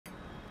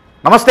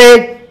నమస్తే,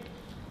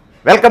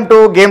 welcome to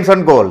games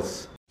and goals.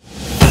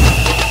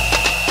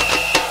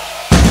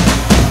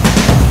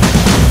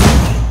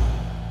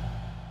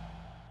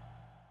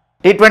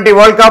 T20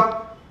 world cup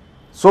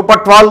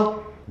super-12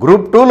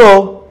 group 2లో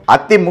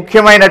అతి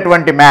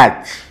ముఖ్యమైనటువంటి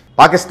మ్యాచ్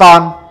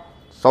పాకిస్తాన్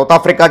సౌత్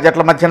ఆఫ్రికా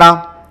జట్ల మధ్యన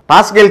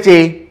టాస్ గెలిచి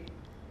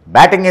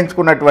బ్యాటింగ్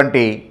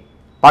ఎంచుకున్నటువంటి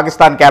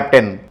పాకిస్తాన్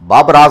కెప్టెన్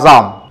బాబర్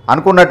ఆజమ్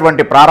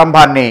అనుకున్నటువంటి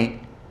ప్రారంభాన్ని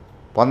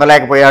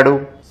పొందలేకపోయాడు.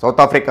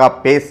 సౌత్ ఆఫ్రికా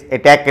పేస్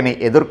అటాక్ని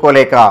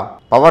ఎదుర్కోలేక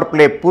పవర్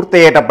ప్లే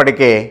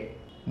పూర్తయ్యేటప్పటికే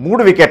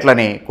 3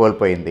 వికెట్లని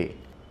కోల్పోయింది.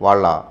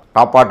 వాళ్ళ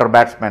టాప్ ఆర్డర్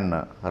బ్యాట్స్మెన్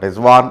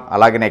రిజ్వాన్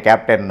అలాగనే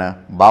కెప్టెన్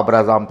బాబర్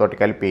ఆజమ్ తోటి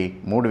కలిపి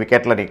 3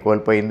 వికెట్లని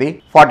కోల్పోయింది.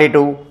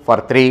 42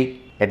 for 3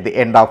 at the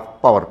end of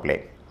power play.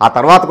 ఆ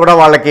తర్వాత కూడా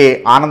వాళ్ళకి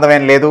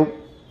ఆనందమేం లేదు.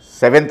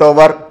 7th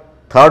ఓవర్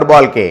 3rd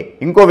బాల్కే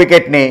ఇంకో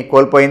వికెట్ని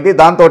కోల్పోయింది.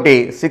 దాంతో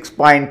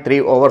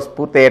 6.3 ఓవర్స్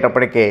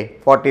పూర్తయ్యేటప్పటికే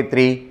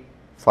 43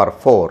 ఫర్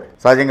 4.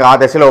 సహజంగా ఆ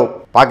దశలో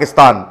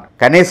పాకిస్తాన్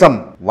కనీసం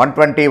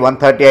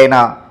 120-130 అయినా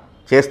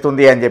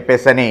చేస్తుంది అని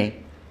చెప్పేసి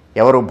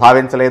ఎవరు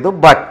భావించలేదు.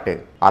 బట్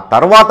ఆ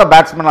తర్వాత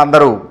బ్యాట్స్మెన్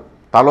అందరూ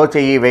తలో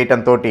చెయ్యి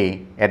వేయటంతో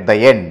ఎట్ ద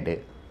ఎండ్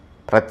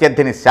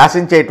ప్రత్యర్థిని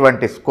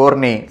శాసించేటువంటి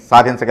స్కోర్ని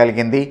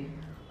సాధించగలిగింది.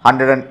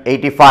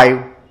 185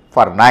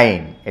 for 9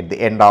 at the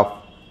end of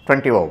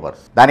 20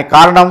 overs. దానికి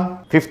కారణం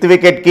 5th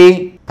వికెట్కి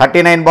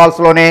 39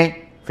 బాల్స్లోనే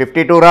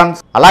 52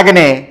 రన్స్,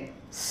 అలాగనే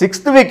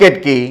 6th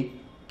వికెట్కి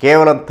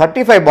కేవలం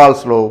 35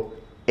 బాల్స్లో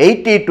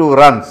 82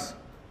 రన్స్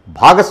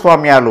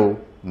భాగస్వామ్యాలు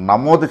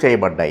నమోదు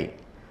చేయబడ్డాయి.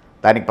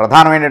 దానికి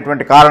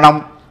ప్రధానమైనటువంటి కారణం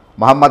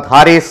మహమ్మద్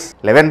హారిస్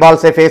 11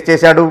 బాల్సే ఫేస్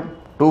చేశాడు.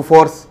 2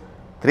 4s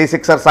 3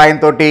 6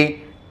 సాయంతో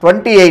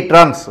 28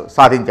 రన్స్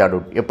సాధించాడు.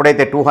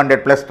 ఎప్పుడైతే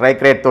 200+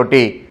 స్ట్రైక్ రేట్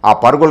తోటి ఆ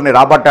పరుగుల్ని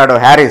రాబట్టాడో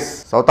Harris,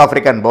 south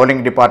African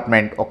bowling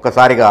department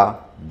ఒక్కసారిగా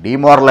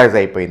డిమారలైజ్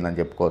అయిపోయిందని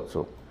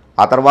చెప్పుకోవచ్చు.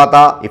 ఆ తర్వాత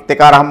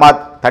ఇఫ్తికార్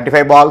అహ్మద్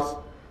 35 బాల్స్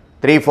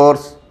 3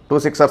 4s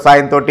 2 6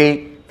 సాయంతో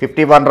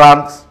 51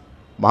 రన్స్,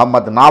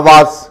 మహమ్మద్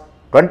నవాజ్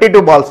 22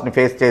 బాల్స్ని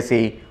ఫేస్ చేసి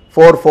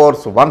 4 4s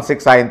 1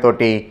 6 సాయంతో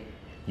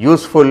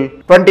యూస్ఫుల్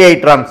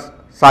 28 రన్స్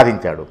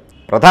సాధించాడు.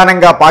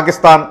 ప్రధానంగా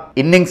Pakistan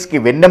ఇన్నింగ్స్కి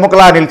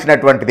వెన్నెముకలా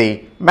నిలిచినటువంటిది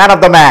man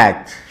of the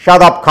match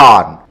Shadab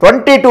Khan.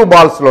 22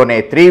 బాల్స్లోనే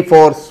 3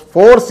 4s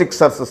 4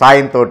 6s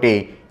సాయంతో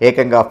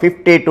ఏకంగా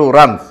 52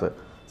 రన్స్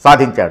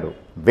సాధించాడు.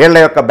 వీళ్ల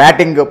యొక్క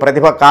బ్యాటింగ్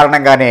ప్రతిభ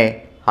కారణంగానే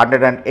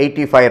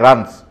 185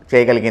 రన్స్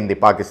చేయగలిగింది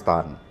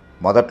పాకిస్తాన్.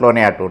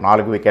 మొదట్లోనే అటు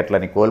 4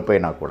 వికెట్లని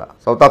కోల్పోయినా కూడా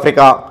సౌత్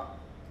ఆఫ్రికా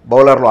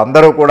బౌలర్లు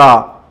అందరూ కూడా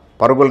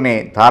పరుగుల్ని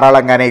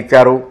ధారాళంగానే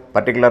ఇచ్చారు.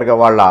 పర్టికులర్గా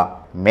వాళ్ళ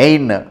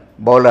మెయిన్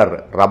బౌలర్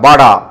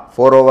రబాడా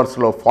 4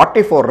 ఓవర్స్లో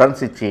 44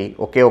 రన్స్ ఇచ్చి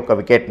ఒకే ఒక్క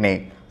వికెట్ని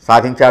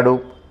సాధించాడు.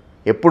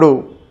 ఎప్పుడు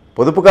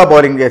పొదుపుగా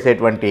బౌలింగ్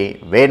చేసేటువంటి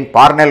వేన్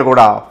పార్నెల్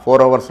కూడా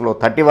 4 ఓవర్స్లో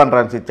 31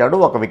 రన్స్ ఇచ్చాడు,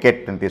 ఒక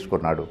వికెట్ని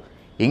తీసుకున్నాడు.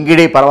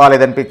 ఇంగిడి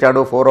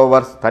పర్వాలేదనిపించాడు, 4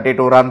 overs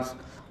 32 runs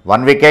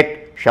 1 wicket.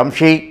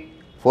 Shamshi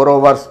 4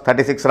 overs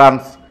 36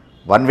 runs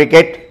 1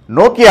 wicket.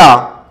 Nokia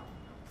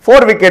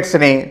 4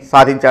 వికెట్స్ని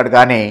సాధించాడు,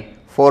 కానీ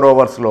 4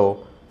 ఓవర్స్లో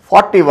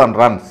 41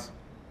 రన్స్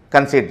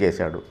కన్సీడ్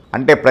చేశాడు.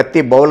 అంటే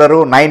ప్రతి బౌలరు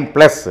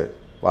 9+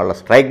 వాళ్ళ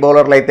స్ట్రైక్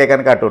బౌలర్లు అయితే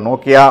కనుక అటు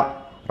నోకియా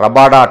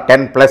రబాడా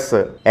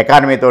 10+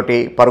 ఎకానమీ తోటి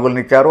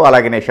పరుగులనిచ్చారు.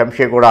 అలాగనే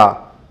షంషీ కూడా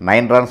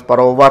 9 రన్స్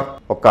పర్ ఓవర్.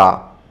 ఒక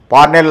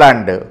పార్నెల్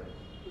అండ్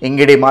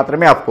ఇంగిడి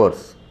మాత్రమే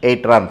అఫ్కోర్స్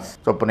 8 రన్స్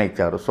చొప్పున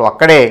ఇచ్చారు. సో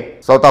అక్కడే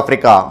సౌత్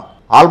ఆఫ్రికా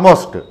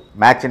ఆల్మోస్ట్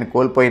మ్యాచ్ని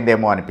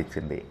కోల్పోయిందేమో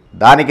అనిపించింది.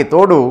 దానికి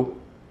తోడు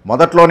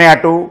మొదట్లోనే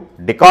అటు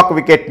డికాక్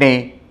వికెట్ని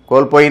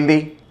కోల్పోయింది.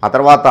 ఆ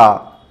తర్వాత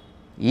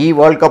ఈ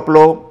వరల్డ్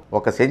కప్లో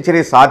ఒక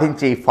సెంచరీ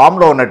సాధించి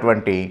ఫామ్లో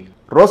ఉన్నటువంటి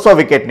రోసో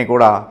వికెట్ని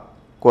కూడా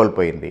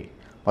కోల్పోయింది.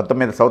 మొత్తం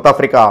మీద సౌత్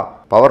ఆఫ్రికా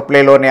పవర్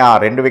ప్లేలోనే ఆ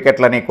 2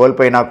 వికెట్లని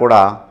కోల్పోయినా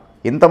కూడా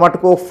ఇంత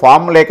మటుకు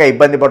ఫామ్ లేక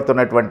ఇబ్బంది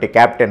పడుతున్నటువంటి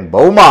కెప్టెన్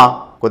బౌమా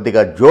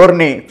కొద్దిగా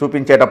జోర్ని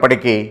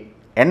చూపించేటప్పటికీ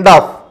end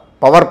of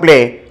power play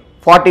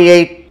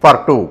 48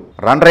 for 2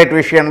 run rate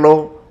విషయంలో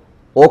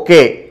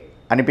ఓకే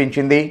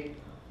అనిపించింది.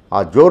 ఆ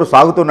జోరు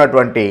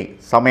సాగుతున్నటువంటి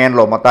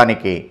సమయంలో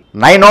మొత్తానికి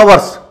 9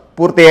 ఓవర్స్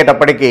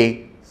పూర్తయ్యేటప్పటికీ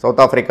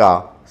సౌత్ ఆఫ్రికా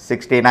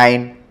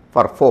 69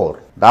 ఫర్ 4.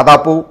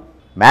 దాదాపు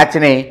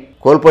మ్యాచ్ని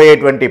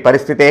కోల్పోయేటువంటి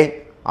పరిస్థితే.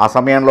 ఆ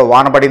సమయంలో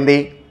వానబడింది.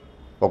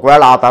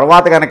 ఒకవేళ ఆ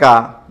తర్వాత కనుక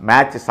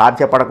మ్యాచ్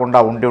సాధ్యపడకుండా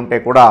ఉండి ఉంటే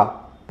కూడా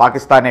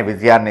పాకిస్తానే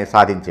విజయాన్ని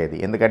సాధించేది.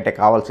 ఎందుకంటే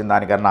కావాల్సిన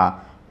దానికన్నా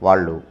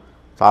వాళ్ళు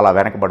చాలా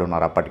వెనకబడి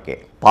ఉన్నారు. అప్పటికే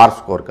పార్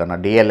స్కోర్ కన్నా,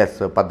 డిఎల్ఎస్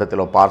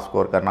పద్ధతిలో పార్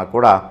స్కోర్ కన్నా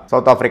కూడా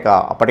సౌత్ ఆఫ్రికా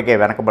అప్పటికే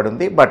వెనకబడి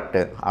ఉంది. బట్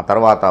ఆ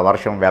తర్వాత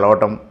వర్షం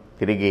వెలవటం,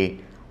 తిరిగి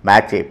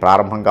మ్యాచ్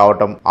ప్రారంభం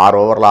కావటం, 6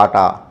 ఓవర్ల ఆట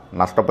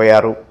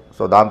నష్టపోయారు.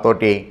 సో దాంతో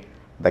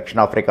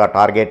దక్షిణాఫ్రికా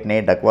టార్గెట్ని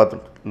డక్వర్త్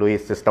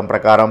లూయిస్ సిస్టమ్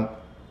ప్రకారం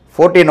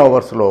 14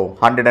 ఓవర్స్లో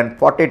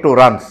 142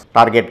 రన్స్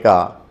టార్గెట్గా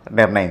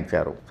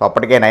నిర్ణయించారు. సో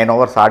అప్పటికే 9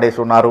 ఓవర్స్ ఆడేసి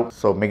ఉన్నారు.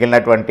 సో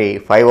మిగిలినటువంటి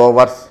 5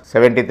 ఓవర్స్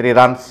 73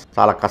 రన్స్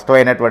చాలా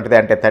కష్టమైనటువంటిది.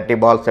 అంటే 30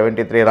 బాల్స్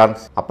 73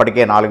 రన్స్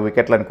అప్పటికే 4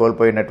 వికెట్లను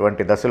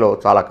కోల్పోయినటువంటి దశలో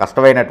చాలా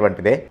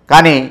కష్టమైనటువంటిదే.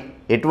 కానీ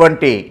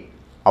ఎటువంటి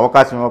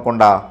అవకాశం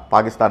ఇవ్వకుండా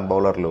పాకిస్తాన్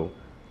బౌలర్లు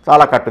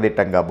చాలా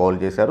కట్టుదిట్టంగా బౌల్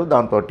చేశారు.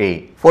 దాంతో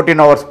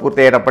 14 ఓవర్స్ పూర్తి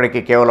అయినప్పటికీ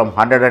కేవలం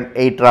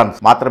 108 రన్స్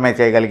మాత్రమే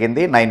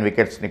చేయగలిగింది. 9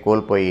 వికెట్స్ని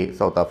కోల్పోయి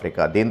సౌత్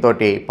ఆఫ్రికా. దీంతో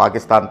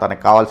పాకిస్తాన్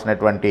తనకు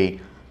కావాల్సినటువంటి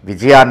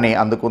విజయాన్ని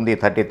అందుకుంది.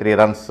 33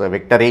 రన్స్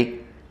విక్టరీ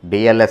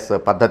డిఎల్ఎస్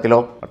పద్ధతిలో.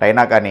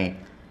 అయినా కానీ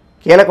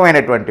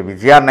కీలకమైనటువంటి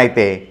విజయాన్ని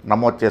అయితే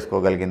నమోదు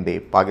చేసుకోగలిగింది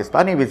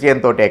పాకిస్తాన్. ఈ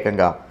విజయంతో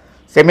ఏకంగా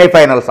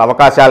సెమీఫైనల్స్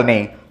అవకాశాలని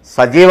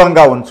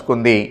సజీవంగా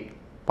ఉంచుకుంది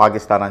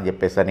పాకిస్తాన్ అని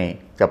చెప్పేసి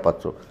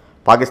చెప్పచ్చు.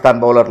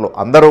 పాకిస్తాన్ బౌలర్లు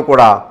అందరూ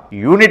కూడా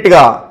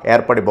యూనిట్గా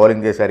ఏర్పడి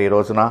బౌలింగ్ చేశారు ఈ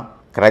రోజున.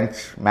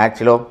 క్రంచ్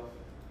మ్యాచ్లో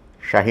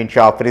షహీన్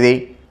షా అఫ్రిది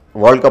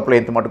వరల్డ్ కప్లో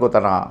ఇంత మటుకు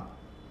తన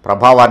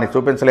ప్రభావాన్ని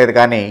చూపించలేదు,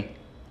 కానీ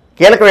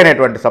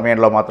కీలకమైనటువంటి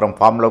సమయంలో మాత్రం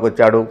ఫామ్లోకి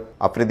వచ్చాడు.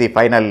 Afridi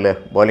final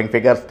bowling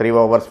figures 3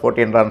 overs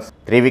 14 runs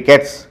 3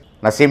 wickets.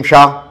 Naseem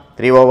Shah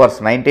 3 overs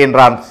 19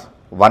 runs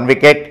 1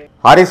 wicket.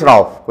 Harris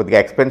రాఫ్ కొద్దిగా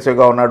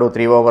ఎక్స్పెన్సివ్గా ఉన్నాడు.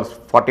 3 overs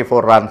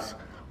 44 runs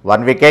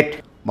 1 wicket.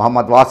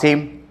 Mohammed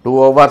వాసీం 2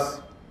 overs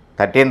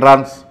 13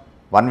 runs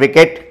 1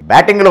 wicket.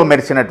 బ్యాటింగ్లో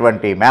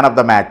మెరిసినటువంటి man of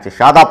the match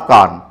Shadab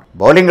Khan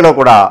బౌలింగ్లో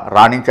కూడా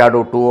రాణించాడు.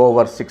 2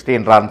 overs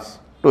 16 runs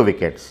 2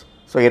 wickets.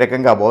 సో ఈ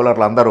రకంగా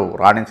బౌలర్లు అందరూ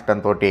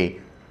రాణించడంతో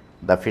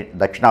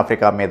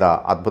దక్షిణాఫ్రికా మీద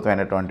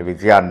అద్భుతమైనటువంటి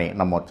విజయాన్ని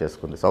నమోదు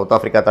చేసుకుంది. సౌత్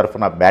ఆఫ్రికా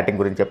తరఫున బ్యాటింగ్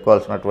గురించి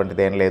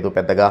చెప్పుకోవాల్సినటువంటిది ఏం లేదు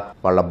పెద్దగా.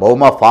 వాళ్ళ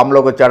బౌమా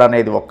ఫామ్లోకి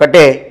వచ్చాడనేది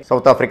ఒక్కటే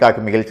సౌత్ ఆఫ్రికాకి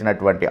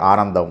మిగిల్చినటువంటి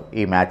ఆనందం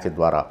ఈ మ్యాచ్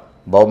ద్వారా.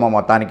 బౌమా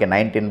మొత్తానికి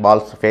 19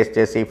 balls ఫేస్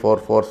చేసి 4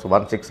 fours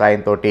 1 6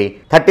 సాయంతో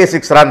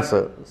 36 runs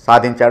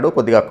సాధించాడు.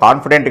 కొద్దిగా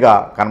కాన్ఫిడెంట్గా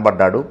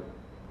కనబడ్డాడు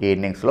ఈ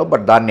ఇన్నింగ్స్లో,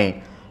 బట్ దాన్ని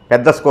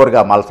పెద్ద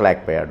స్కోర్గా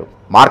మలచలేకపోయాడు.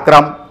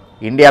 మార్క్రమ్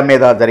ఇండియా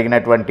మీద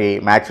జరిగినటువంటి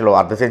మ్యాచ్లో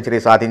అర్ధ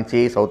సెంచరీ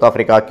సాధించి సౌత్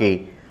ఆఫ్రికాకి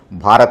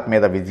భారత్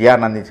మీద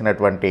విజయాన్ని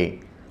అందించినటువంటి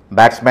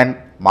బ్యాట్స్మెన్.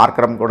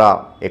 మార్క్రమ్ కూడా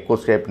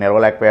ఎక్కువసేపు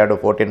నిలవలేకపోయాడు.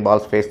 14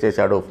 balls ఫేస్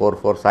చేశాడు. 4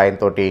 fours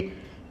సాయంతో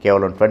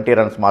కేవలం 20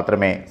 runs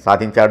మాత్రమే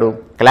సాధించాడు.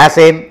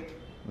 క్లాసేన్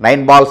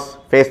 9 balls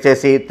ఫేస్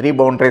చేసి 3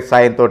 boundaries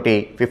సాయంతో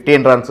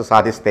 15 runs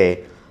సాధిస్తే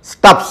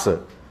స్టబ్స్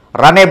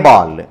రనే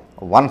బాల్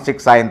 1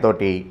 6 సాయంతో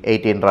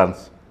 18 runs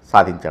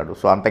సాధించాడు.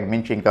 సో అంతకు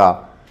మించి ఇంకా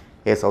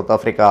ఏ సౌత్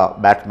ఆఫ్రికా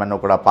బ్యాట్స్మెన్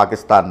కూడా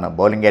పాకిస్తాన్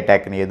బౌలింగ్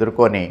అటాక్ని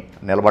ఎదుర్కొని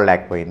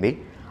నిలబడలేకపోయింది.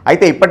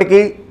 అయితే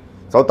ఇప్పటికీ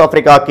సౌత్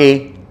ఆఫ్రికాకి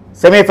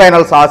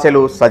సెమీఫైనల్స్ ఆశలు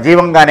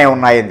సజీవంగానే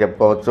ఉన్నాయని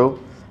చెప్పుకోవచ్చు.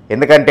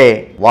 ఎందుకంటే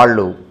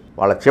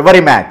వాళ్ళ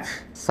చివరి మ్యాచ్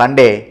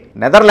సండే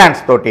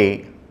నెదర్లాండ్స్ తోటి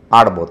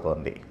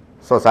ఆడబోతోంది.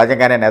 సో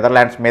సహజంగానే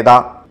నెదర్లాండ్స్ మీద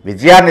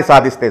విజయాన్ని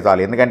సాధిస్తే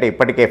చాలు. ఎందుకంటే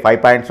ఇప్పటికే 5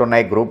 points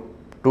ఉన్నాయి. గ్రూప్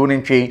 2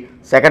 నుంచి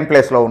సెకండ్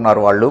ప్లేస్లో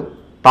ఉన్నారు వాళ్ళు.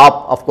 టాప్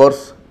ఆఫ్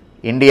కోర్స్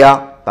ఇండియా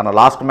తన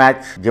లాస్ట్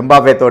మ్యాచ్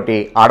జింబాబ్వే తోటి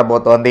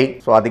ఆడబోతోంది.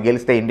 సో అది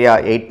గెలిస్తే ఇండియా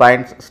 8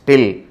 points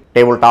స్టిల్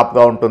టేబుల్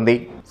టాప్గా ఉంటుంది.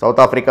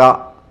 సౌత్ ఆఫ్రికా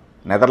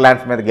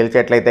నెదర్లాండ్స్ మీద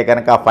గెలిచేట్లయితే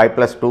కనుక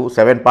 5+2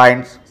 7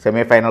 points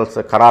సెమీఫైనల్స్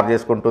ఖరారు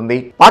చేసుకుంటుంది.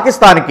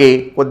 పాకిస్తాన్కి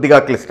కొద్దిగా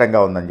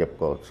క్లిష్టంగా ఉందని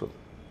చెప్పుకోవచ్చు.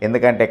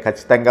 ఎందుకంటే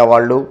ఖచ్చితంగా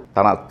వాళ్ళు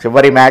తన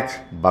చివరి మ్యాచ్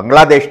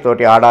బంగ్లాదేశ్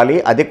తోటి ఆడాలి.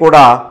 అది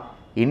కూడా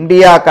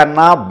ఇండియా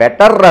కన్నా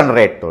బెటర్ రన్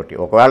రేట్ తోటి.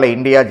 ఒకవేళ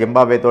ఇండియా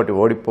జింబాబ్వే తోటి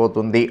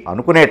ఓడిపోతుంది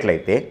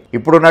అనుకునేట్లయితే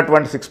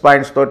ఇప్పుడున్నటువంటి 6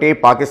 points తోటి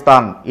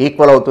పాకిస్తాన్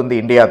ఈక్వల్ అవుతుంది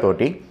ఇండియా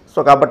తోటి. సో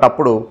కాబట్టి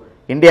అప్పుడు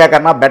ఇండియా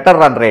కన్నా బెటర్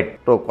రన్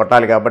రేట్తో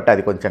కొట్టాలి. కాబట్టి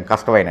అది కొంచెం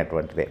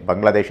కష్టమైనటువంటిదే.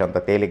 బంగ్లాదేశ్ అంత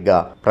తేలిగ్గా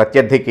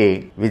ప్రత్యర్థికి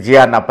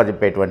విజయాన్ని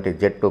అప్పచెప్పేటువంటి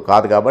జట్టు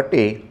కాదు.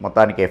 కాబట్టి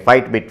మొత్తానికి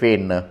ఫైట్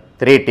బిట్వీన్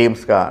 3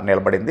 teamsగా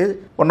నిలబడింది.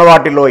 ఉన్న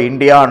వాటిలో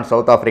ఇండియా అండ్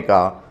సౌత్ ఆఫ్రికా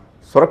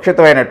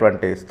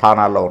సురక్షితమైనటువంటి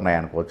స్థానాల్లో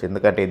ఉన్నాయనుకోవచ్చు.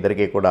 ఎందుకంటే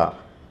ఇద్దరికీ కూడా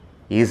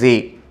ఈజీ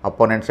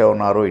అపోనెంట్సే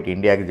ఉన్నారు. ఇటు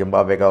ఇండియాకి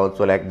జింబాబ్వే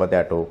కావచ్చు, లేకపోతే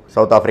అటు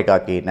సౌత్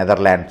ఆఫ్రికాకి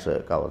నెదర్లాండ్స్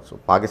కావచ్చు.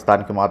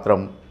 పాకిస్తాన్కి మాత్రం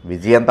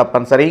విజయం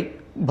తప్పనిసరి,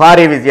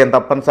 భారీ విజయం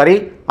తప్పనిసరి.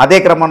 అదే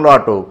క్రమంలో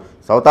అటు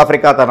సౌత్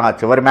ఆఫ్రికా తన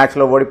చివరి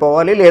మ్యాచ్లో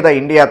ఓడిపోవాలి, లేదా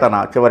ఇండియా తన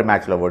చివరి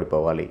మ్యాచ్లో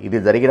ఓడిపోవాలి. ఇది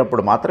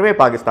జరిగినప్పుడు మాత్రమే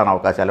పాకిస్తాన్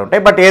అవకాశాలు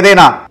ఉంటాయి. బట్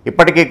ఏదైనా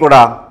ఇప్పటికీ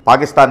కూడా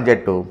పాకిస్తాన్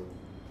జట్టు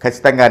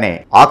ఖచ్చితంగానే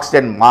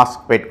ఆక్సిజన్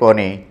మాస్క్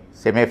పెట్టుకొని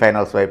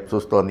సెమీఫైనల్స్ వైపు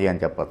చూస్తోంది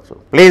అని చెప్పచ్చు.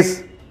 Please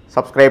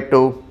subscribe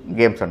to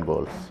games and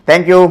goals.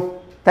 Thank you.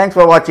 Thanks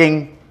for watching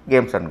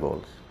Games and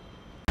Goals.